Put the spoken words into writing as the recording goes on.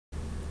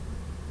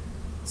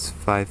It's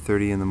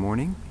 5:30 in the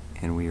morning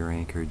and we are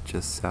anchored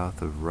just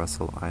south of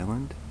Russell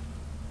Island.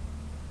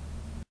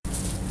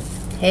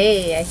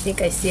 Hey, I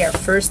think I see our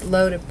first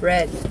load of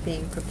bread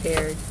being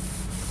prepared.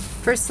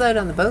 First load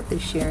on the boat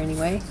this year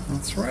anyway.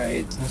 That's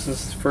right. This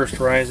is the first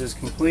rise is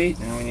complete.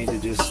 Now we need to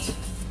just,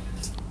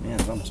 man,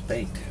 it's almost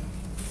baked.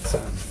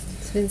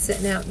 It's been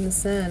sitting out in the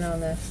sun on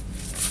the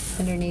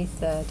underneath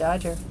the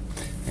Dodger.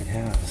 It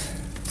has.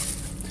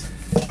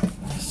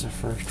 This is our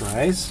first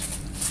rise.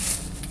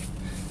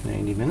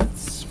 90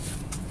 minutes.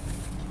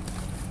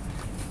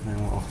 And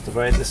then we'll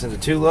divide this into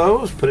 2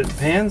 loaves, put it in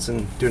pans,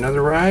 and do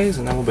another rise,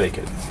 and then we'll bake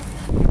it.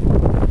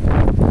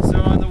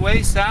 So on the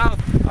way south,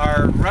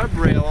 our rub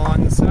rail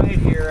along the side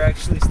here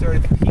actually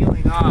started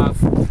peeling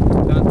off.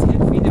 About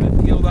 10 feet of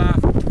it peeled off.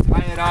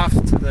 Tie it off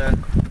to the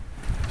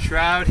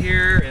shroud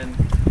here, and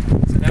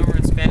so now we're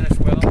in Spanish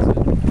Wells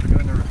and we're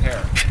doing the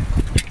repair.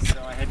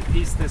 So I had to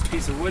piece this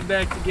piece of wood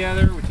back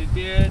together, which I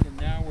did, and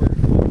now we're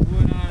putting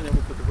wood on, and then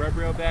we'll put the rub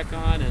rail back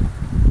on, and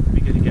we'll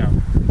be good to go.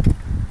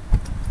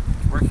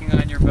 Working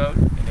on your boat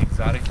in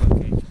exotic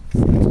locations.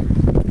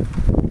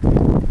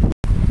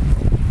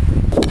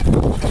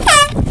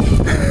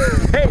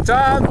 Hey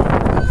Tom!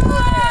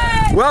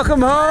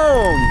 Welcome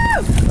home!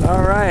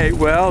 All right,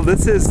 well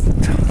this is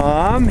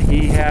Tom.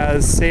 He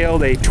has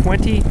sailed a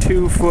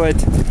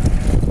 22-foot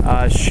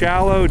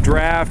shallow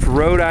draft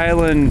Rhode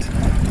Island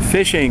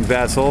fishing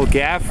vessel,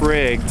 gaff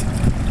rigged,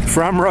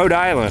 from Rhode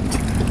Island.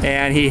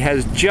 And he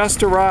has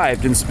just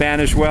arrived in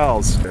Spanish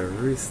Wells.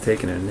 Ruth's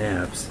taking a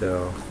nap,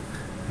 so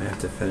I have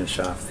to finish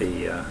off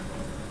the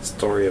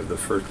story of the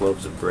first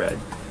loaves of bread.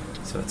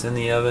 So it's in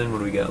the oven. What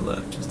do we got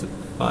left? Just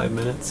 5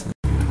 minutes.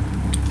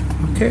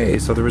 Okay,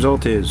 so the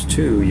result is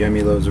 2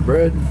 yummy loaves of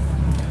bread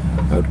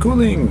out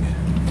cooling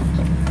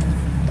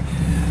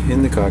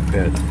in the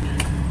cockpit.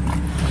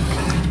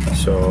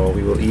 So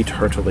we will eat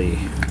heartily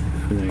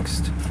for the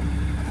next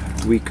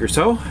week or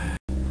so.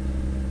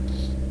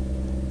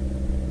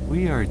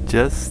 We are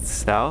just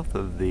south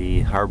of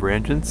the harbor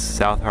entrance,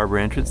 South Harbor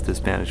entrance to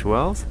Spanish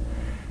Wells.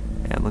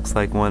 And it looks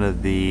like one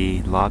of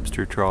the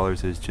lobster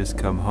trawlers has just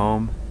come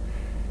home.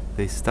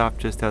 They stopped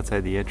just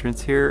outside the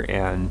entrance here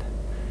and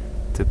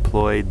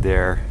deployed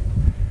their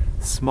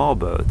small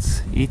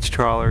boats. Each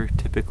trawler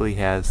typically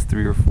has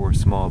 3 or 4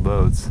 small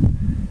boats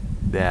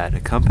that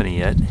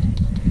accompany it.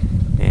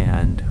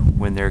 And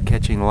when they're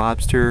catching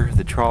lobster,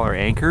 the trawler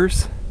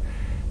anchors.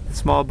 The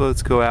small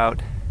boats go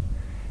out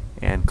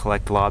and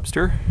collect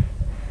lobster,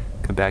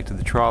 come back to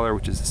the trawler,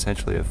 which is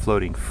essentially a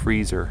floating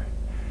freezer,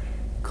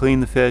 clean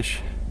the fish,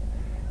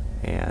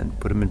 and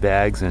put them in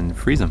bags and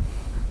freeze them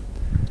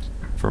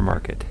for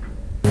market.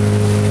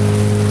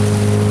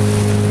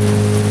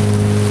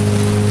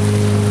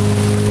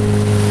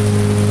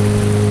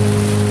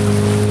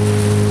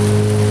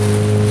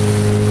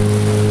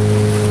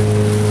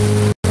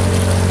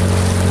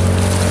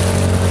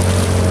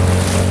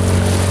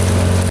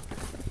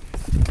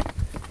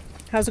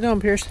 How's it going,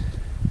 Pierce?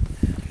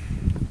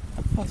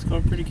 Oh, it's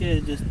going pretty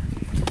good. Just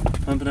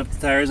pumping up the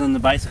tires on the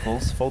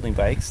bicycles, folding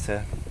bikes,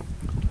 to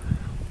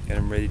get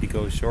them ready to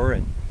go ashore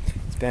in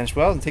Spanish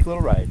Wells and take a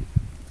little ride.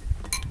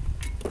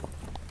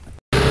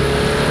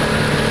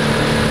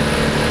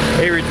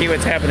 Hey Ricky,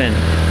 what's happening?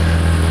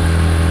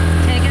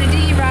 Taking a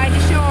D ride to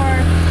shore.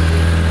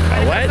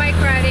 A what? Bike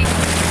riding.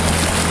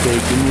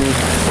 Taking the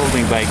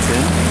folding bikes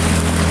in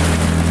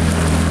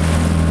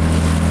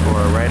for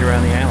a ride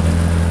around the island.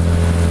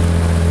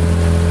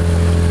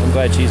 I'm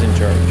glad she's in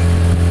charge.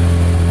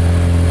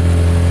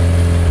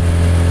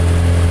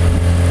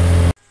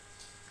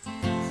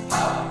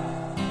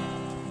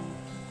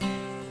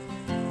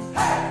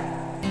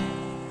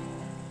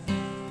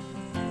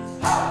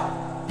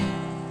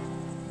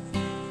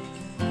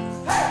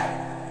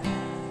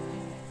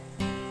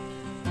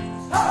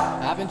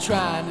 I've been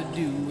trying to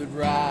do it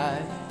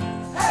right.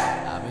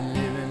 I've been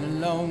living a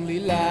lonely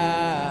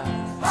life.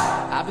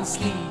 I've been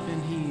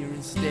sleeping here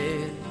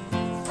instead.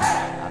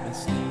 I've been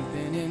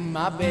sleeping in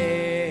my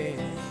bed.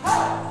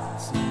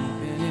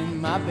 Sleeping in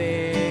my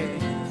bed.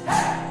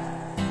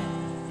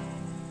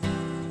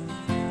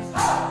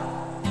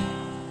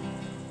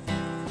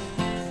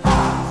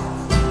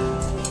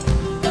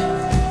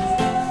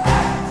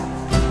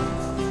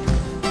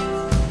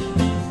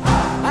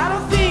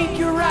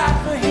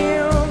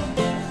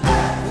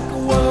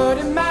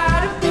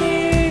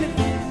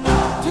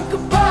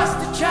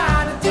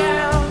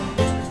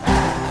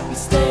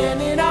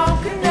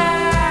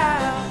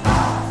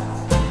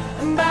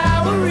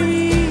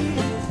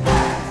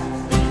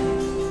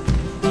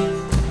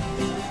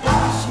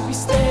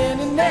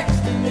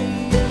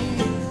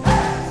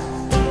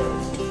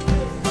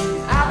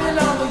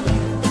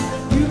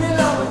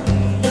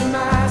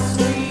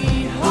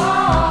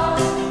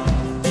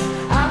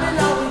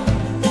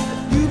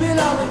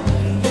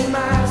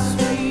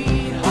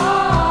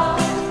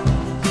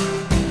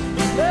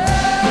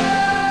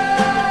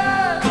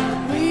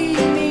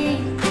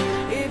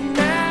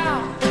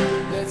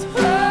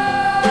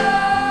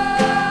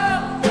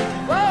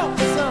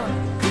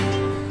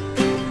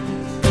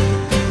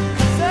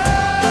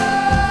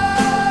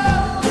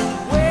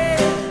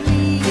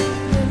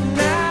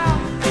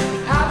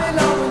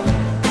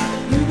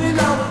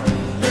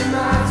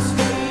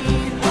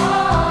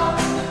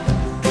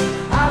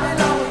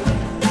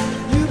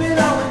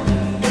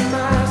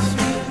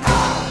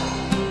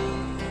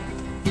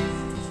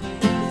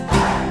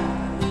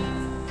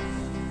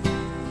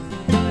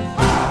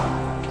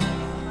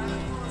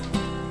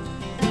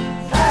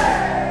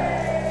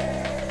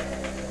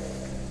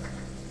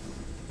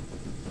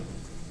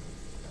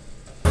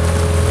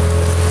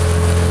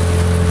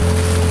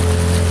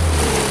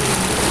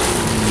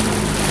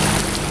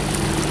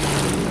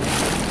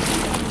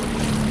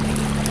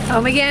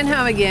 Home again,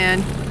 home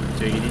again.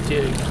 Jiggity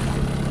jig.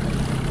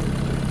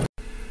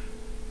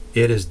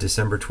 It is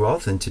December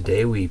 12th, and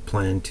today we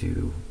plan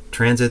to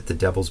transit the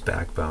Devil's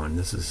Backbone.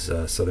 This is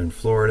southern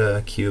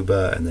Florida,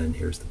 Cuba, and then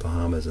here's the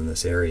Bahamas in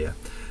this area.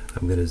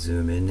 I'm going to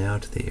zoom in now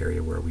to the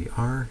area where we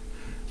are.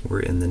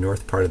 We're in the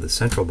north part of the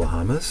central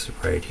Bahamas,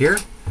 right here.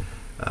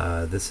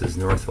 This is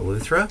North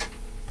Eleuthera,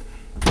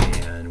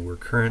 and we're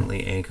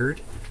currently anchored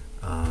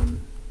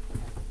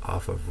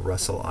off of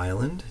Russell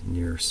Island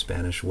near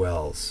Spanish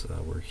Wells.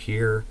 We're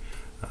here.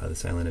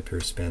 This island up here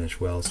is Spanish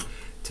Wells.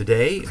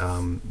 Today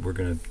we're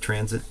going to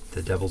transit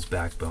the Devil's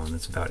Backbone.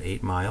 That's about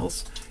 8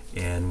 miles,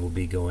 and we'll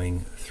be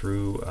going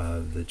through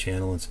the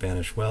channel in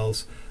Spanish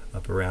Wells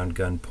up around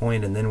Gun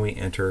Point, and then we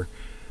enter,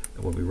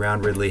 when we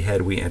round Ridley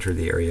Head, we enter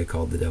the area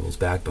called the Devil's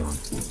Backbone.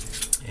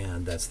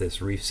 And that's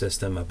this reef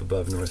system up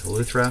above North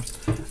Eleuthera,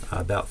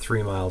 about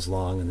 3 miles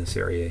long in this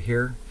area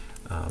here.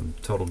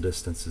 Total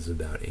distance is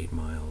about 8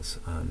 miles.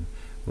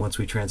 Once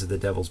we transit the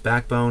Devil's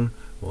Backbone,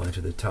 we'll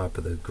enter the top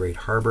of the Great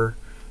Harbor,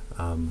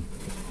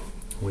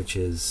 which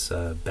is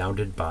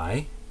bounded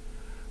by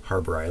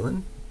Harbor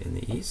Island in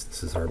the east.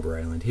 This is Harbor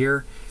Island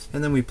here.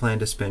 And then we plan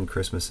to spend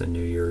Christmas and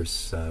New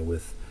Year's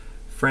with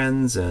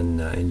friends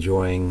and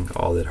enjoying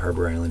all that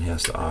Harbor Island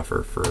has to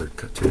offer for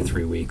 2 to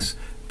 3 weeks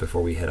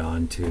before we head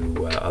on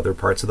to other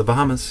parts of the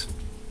Bahamas.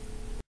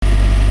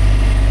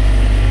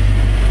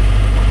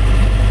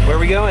 Where are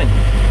we going? We're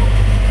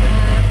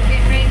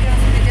getting ready to go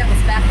through the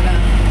Devil's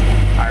Backbone.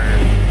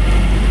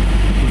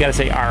 Arr. You gotta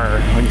say arr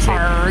when you say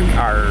Arg.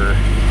 arr.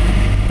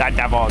 That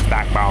Devil's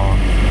Backbone.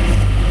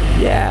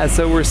 Yeah,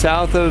 so we're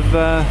south of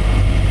the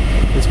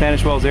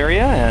Spanish Wells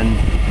area and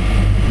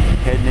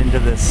heading into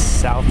the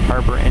South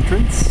Harbor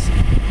entrance.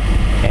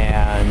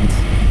 And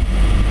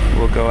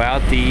we'll go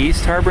out the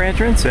East Harbor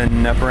entrance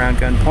and up around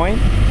Gun Point,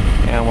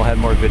 and we'll have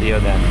more video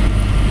then.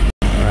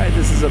 Alright,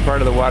 this is a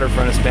part of the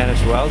waterfront of Spanish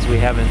Wells we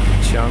haven't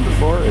shown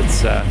before.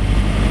 It's the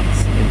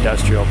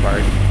industrial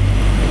part.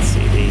 Let's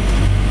see, the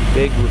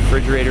big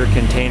refrigerator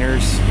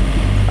containers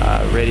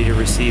ready to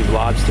receive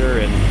lobster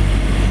and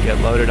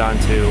get loaded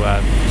onto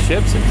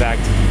ships. In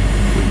fact,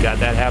 we've got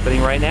that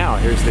happening right now.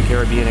 Here's the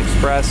Caribbean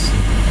Express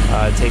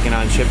taking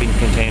on shipping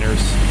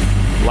containers,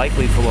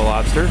 likely full of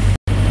lobster.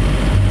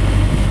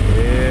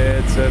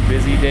 It's a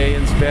busy day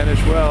in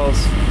Spanish Wells.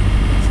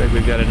 Looks like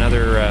we've got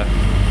another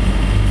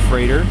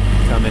freighter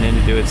coming in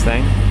to do its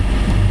thing.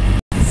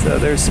 So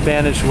there's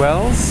Spanish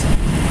Wells,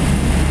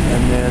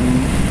 and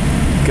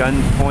then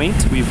Gun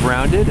Point we've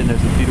rounded, and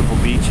there's a beautiful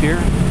beach here.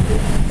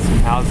 Some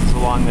houses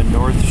along the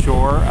north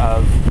shore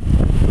of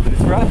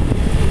Eleuthera.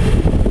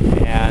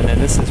 And then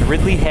this is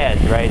Ridley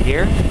Head right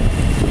here,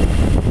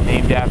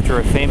 named after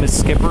a famous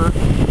skipper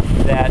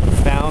that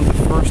found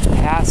the first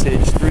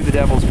passage through the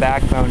Devil's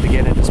Backbone to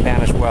get into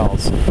Spanish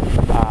Wells.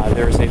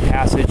 There's a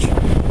passage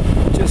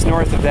just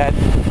north of that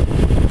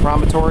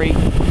promontory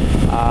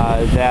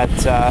that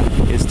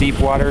is deep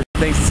water.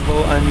 What makes it a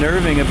little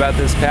unnerving about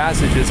this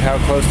passage is how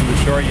close to the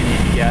shore you need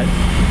to get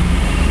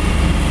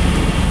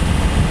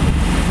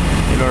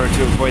in order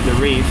to avoid the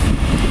reef,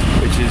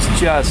 which is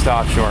just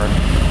offshore.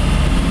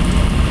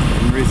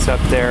 And Ruth's up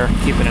there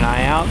keeping an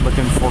eye out,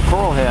 looking for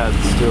coral heads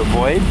to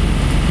avoid.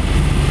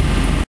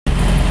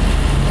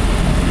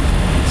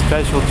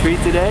 Special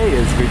treat today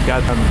is we've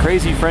got some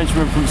crazy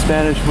Frenchman from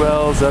Spanish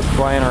Wells up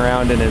flying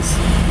around in his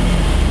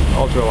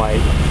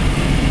ultralight.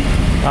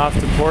 Off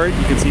to port,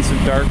 you can see some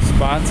dark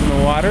spots in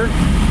the water.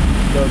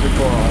 Those are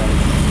coral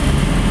heads.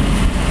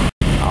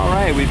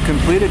 Alright, we've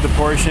completed the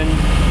portion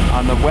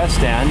on the west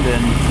end,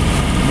 and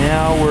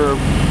now we're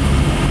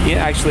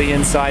actually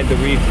inside the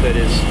reef that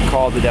is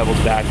called the Devil's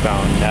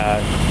Backbone.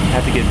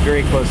 Have to get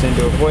very close in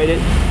to avoid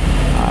it.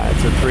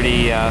 It's a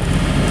pretty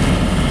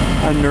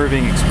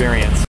unnerving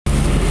experience.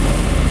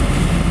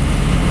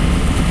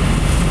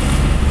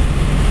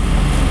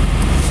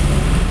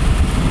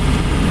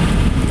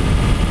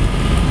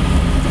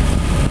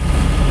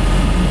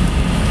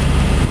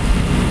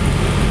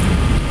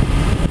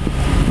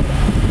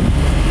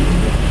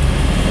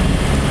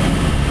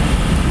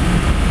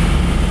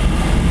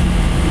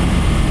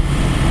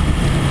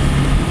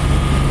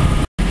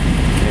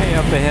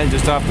 Ahead,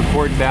 just off the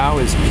port bow,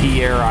 is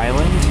Pierre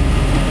Island.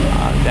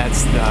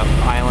 That's the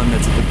island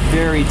that's at the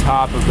very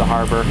top of the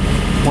harbor.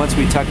 Once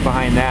we tuck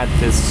behind that,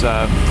 this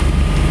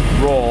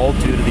roll,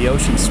 due to the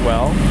ocean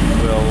swell,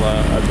 will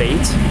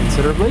abate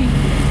considerably,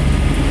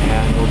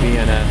 and we'll be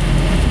in a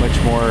much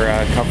more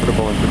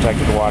comfortable and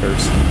protected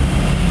waters.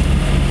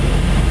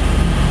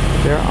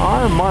 There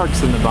are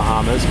marks in the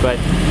Bahamas, but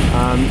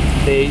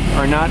they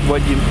are not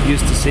what you're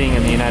used to seeing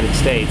in the United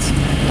States.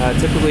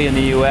 Typically in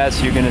the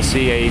U.S., you're going to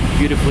see a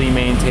beautifully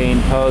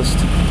maintained post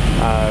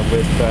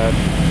with a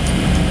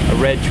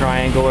red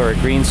triangle or a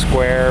green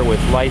square with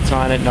lights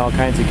on it and all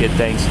kinds of good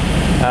things.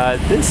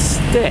 This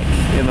stick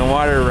in the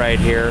water right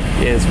here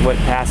is what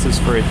passes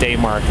for a day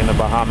mark in the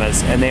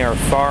Bahamas, and they are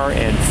far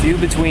and few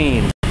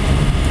between.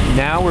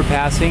 Now we're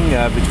passing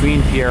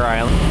between Pierre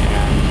Island,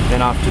 and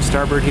then off to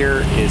starboard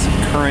here is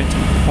Current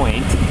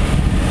Point.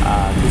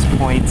 This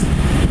point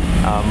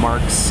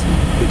marks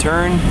the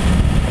turn,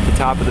 at the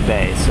top of the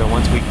bay. So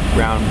once we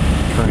round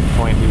Current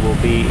Point, we will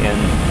be in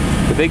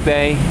the Big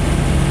Bay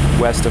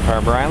west of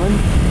Harbor Island.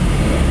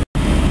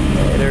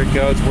 There it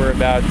goes. We're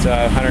about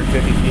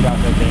 150 feet off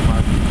that bay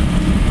mark.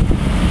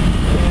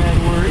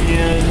 And we're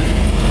in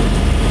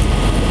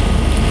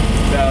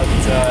about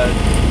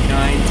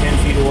 9-10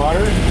 feet of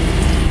water.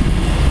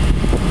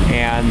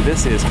 And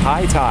this is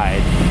high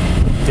tide,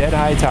 dead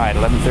high tide,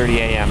 11:30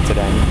 a.m.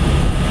 today.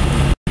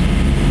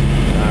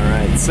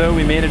 Alright, so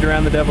we made it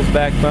around the Devil's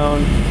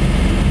Backbone,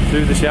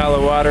 through the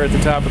shallow water at the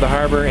top of the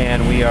harbor,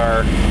 and we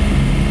are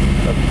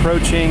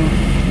approaching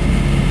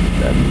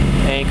the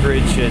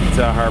anchorage at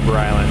Harbor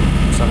Island.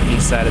 It's on the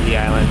east side of the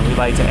island. We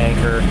like to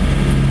anchor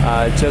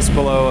just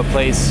below a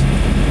place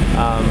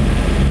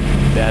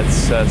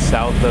that's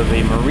south of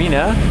a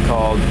marina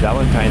called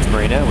Valentine's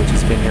Marina, which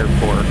has been here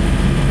for a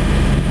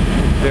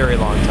very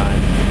long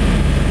time.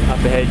 Up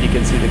ahead you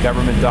can see the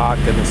government dock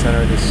in the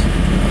center of this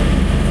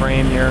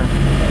frame here,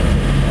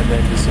 and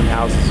then just some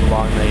houses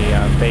along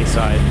the bay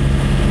side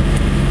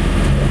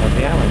of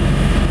the island.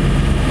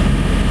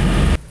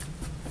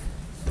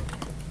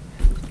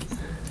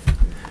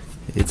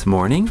 It's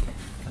morning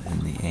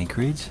in the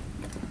anchorage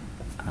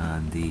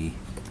on the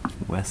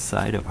west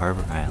side of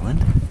Harbor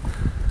Island.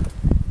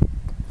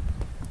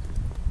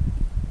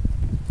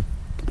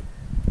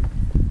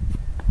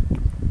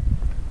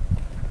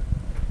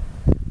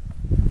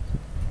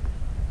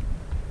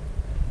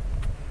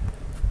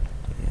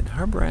 And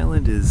Harbor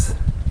Island is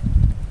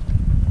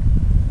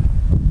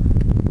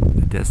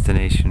a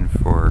destination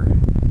for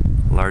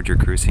larger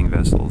cruising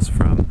vessels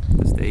from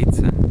the States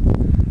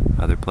and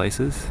other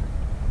places.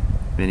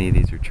 Many of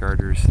these are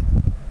charters,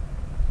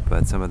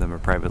 but some of them are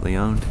privately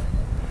owned.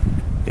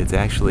 It's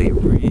actually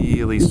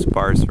really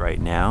sparse right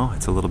now.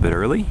 It's a little bit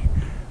early.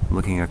 I'm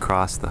looking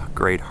across the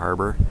great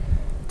harbor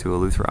to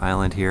Eleuthera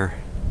Island here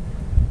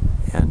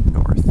and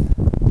north.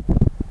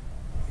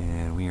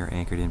 And we are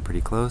anchored in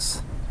pretty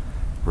close,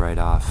 right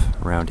off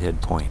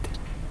Roundhead Point.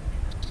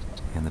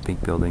 And the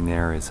pink building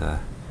there is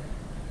a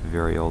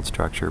very old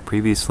structure.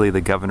 Previously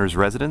the governor's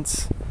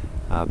residence,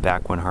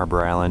 back when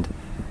Harbor Island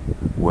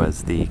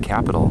was the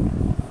capital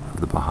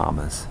of the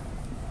Bahamas.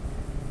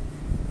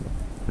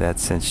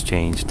 That's since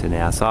changed to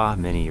Nassau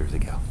many years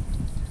ago.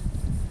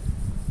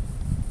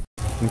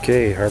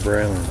 Okay,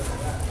 Harbor Island.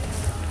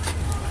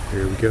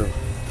 Here we go.